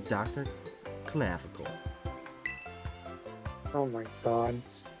things from Dr. Clavicle. Oh my god.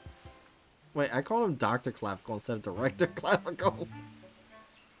 Wait, I called him Dr. Clavicle instead of Director Clavicle.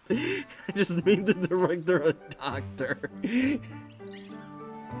 I just mean the director of Doctor.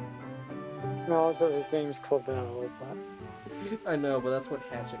 Also, his name's Clavel, but... I know, but that's what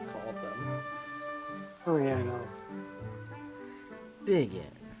Hatchet called them. Oh yeah, I know. Dig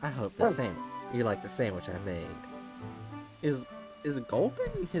in. I hope the same. You like the sandwich I made. Is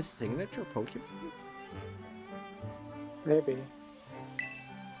Gulpin his signature Pokemon? Maybe.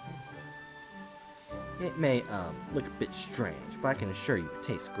 It may, look a bit strange, but I can assure you it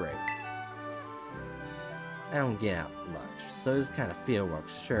tastes great. I don't get out much, so this kind of fieldwork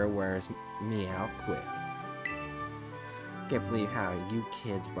sure wears me out quick. Can't believe how you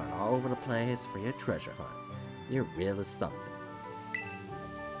kids run all over the place for your treasure hunt. You're really something.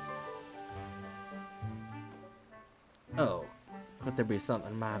 Oh, could there be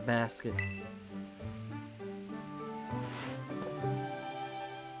something in my basket?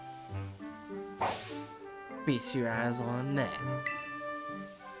 Feast your eyes on that.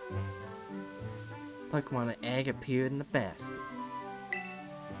 Pokemon egg appeared in the basket.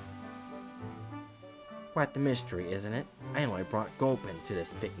 Quite the mystery, isn't it? I only brought Gulpin to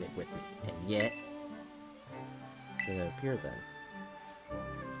this picnic with me, and yet... Did it appear then?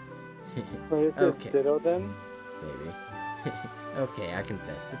 Wait, is Okay. it Ditto then? Maybe. Okay, I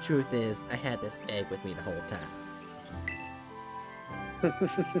confess. The truth is, I had this egg with me the whole time.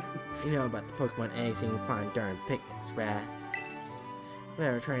 You know about the Pokemon eggs you can find during picnics, right?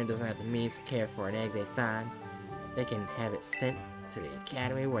 Whenever a trainer doesn't have the means to care for an egg they find, they can have it sent to the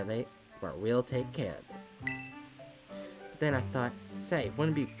academy where we'll take care of it. But then I thought, say,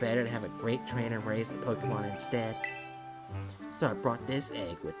 wouldn't it be better to have a great trainer raise the Pokemon instead? So I brought this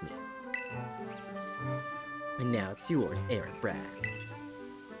egg with me. And now it's yours, Aaron Bragg.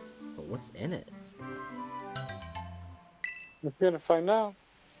 But what's in it? We're gonna find out.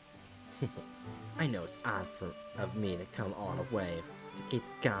 I know it's odd of me to come all the way to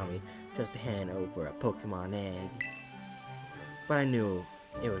Kitagami just to hand over a Pokemon egg. But I knew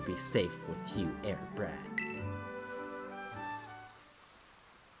it would be safe with you, Aaron Bragg.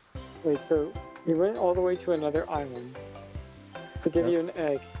 Wait, so you went all the way to another island to give you an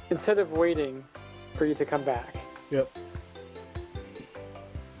egg instead of waiting for you to come back. Yep.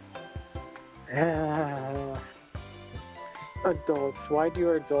 Adults. Why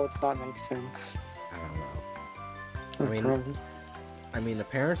do adults not make sense? I don't know. I mean, the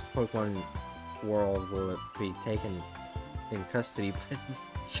parents of Pokemon world will be taken in custody by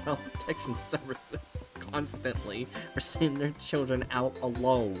Child Protection Services constantly for sending their children out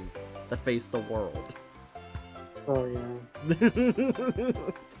alone to face the world. Oh yeah.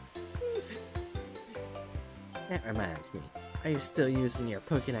 That reminds me, are you still using your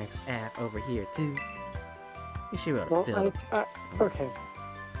Pokédex app over here too? You should be able to fill it. Okay.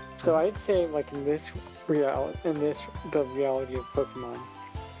 So I'd say, like in this the reality of Pokemon,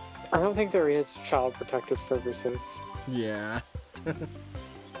 I don't think there is Child Protective Services. Yeah.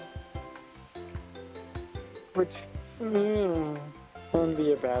 Which can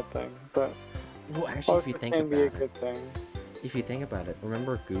be a bad thing, but Well, actually, if you think can about be a it, good thing. if you think about it,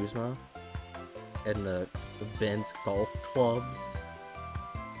 remember Guzma and the Ben's golf clubs?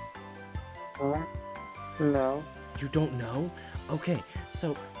 Huh? No. You don't know? Okay,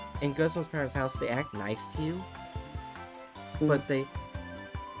 so in Guzma's parents' house, they act nice to you, but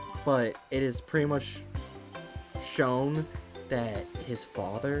it is pretty much shown that his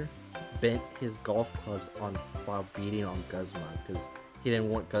father bent his golf clubs on while beating on Guzma because he didn't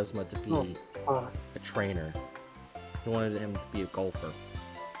want Guzma to be a trainer. He wanted him to be a golfer.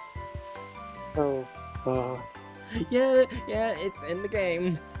 Yeah, it's in the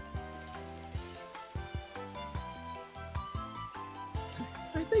game.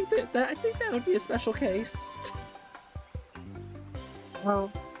 I think that would be a special case.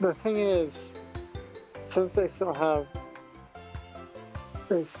 Well, the thing is, since they still have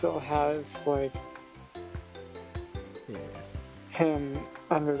like Yeah. him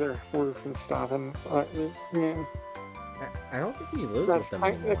under their roof and stuff, and yeah, I don't think he lives with them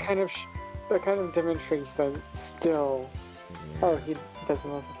anymore. that kind of demonstrates that still. Yeah. Oh, he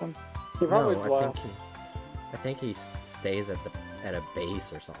doesn't live with them. He probably No, left. I think he stays at a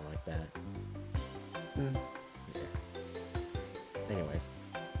base or something like that. Mm. Yeah. Anyways,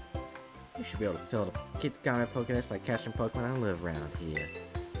 we should be able to fill the kids' counter Pokédex by catching Pokemon that live around here.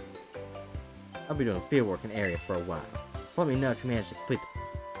 I'll be doing fieldwork in the area for a while, so let me know if you manage to complete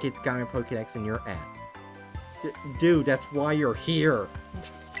the kids' counter Pokédex in your app. Dude, that's why you're here.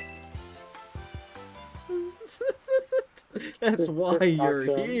 That's why you're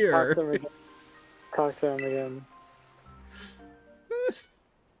here. Talk to him again.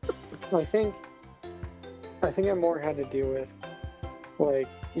 I think it more had to do with, like,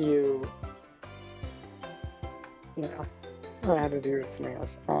 you know, it had to do with something else.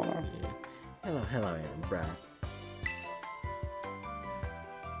 I don't know. Yeah. Hello, Aaron, bro.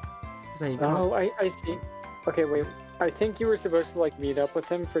 Oh, I see. Okay, wait. I think you were supposed to, like, meet up with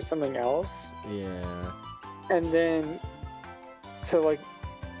him for something else. Yeah. And then So like,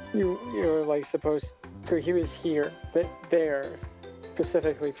 you're like supposed. So he was here, but there,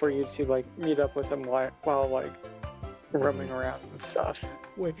 specifically for you to like meet up with him while like roaming around and stuff.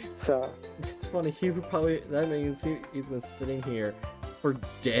 Wait, So it's funny. He would probably. That means he's been sitting here for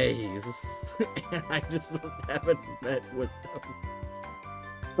days, and I just haven't met with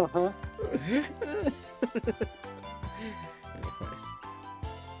him. Anyways,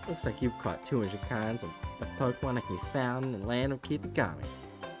 looks like you've caught 200 kinds of Pokemon that can be found in the land of Kitagami.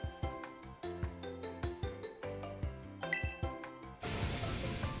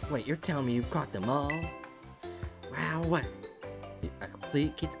 Wait, you're telling me you've caught them all? Wow, what? A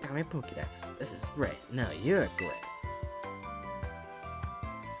complete Kitagami Pokedex. This is great. No, you're great.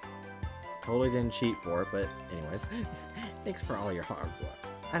 Totally didn't cheat for it, but anyways. Thanks for all your hard work.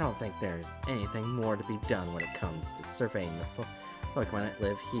 I don't think there's anything more to be done when it comes to surveying the Pokemon that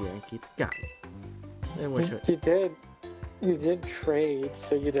live here in Kitagami. I wish you did trade,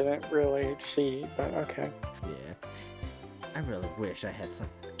 so you didn't really cheat, but okay. Yeah. I really wish I had some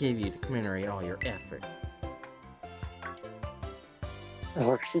give you to commemorate all your effort.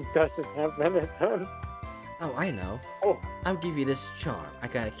 Oh, she doesn't have Benetton. Oh, I know. Oh. I'll give you this charm. I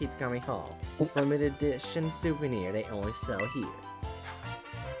got a Kitagami Hall. It's a limited edition souvenir they only sell here.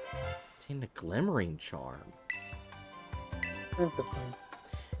 Obtain the Glimmering Charm. Interesting.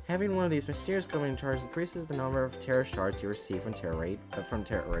 Having one of these mysterious glimmering charms increases the number of Terra shards you receive from Terra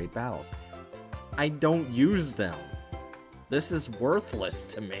Raid battles. I don't use them. This is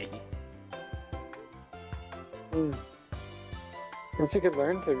worthless to me. Guess you could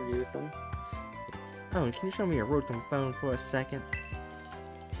learn to use them. Oh, and can you show me your Rotom phone for a second?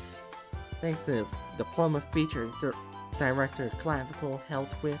 Thanks to the Diploma Feature Director Clavicle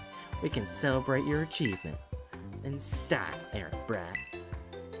helped with, we can celebrate your achievement. In style, Aaron Brad.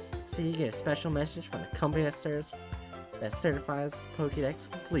 So you get a special message from the company that certifies Pokédex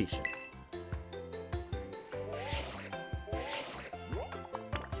completion.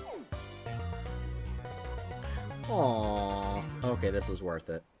 Aww. Okay, this was worth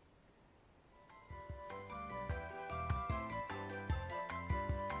it.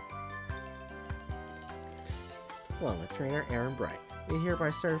 Well, my trainer, Aaron Bright. We hereby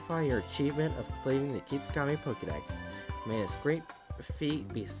certify your achievement of completing the Kitagami Pokédex. May this great feat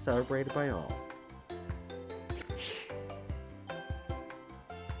be celebrated by all.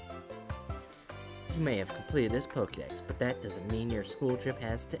 You may have completed this Pokédex, but that doesn't mean your school trip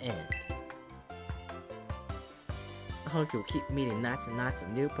has to end. I hope you'll keep meeting lots and lots of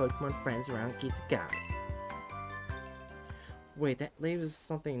new Pokemon friends around Kitagami. Wait, that leaves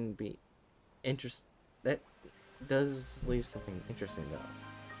something to be that does leave something interesting though.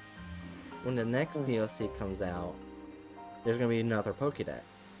 When the next DLC comes out, there's gonna be another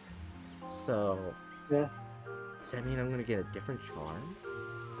Pokédex. So, yeah. Does that mean I'm gonna get a different charm?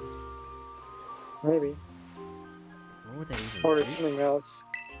 Maybe. What would that even Or be? something else.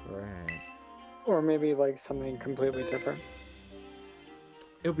 Right. Or maybe like something completely different.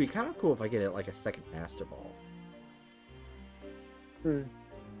 It would be kind of cool if I get it like a second Master Ball.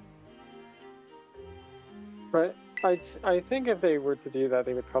 But I think if they were to do that,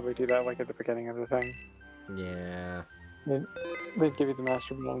 they would probably do that like at the beginning of the thing. Yeah. They'd give you the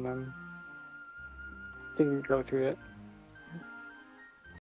Master Ball and then you can go through it.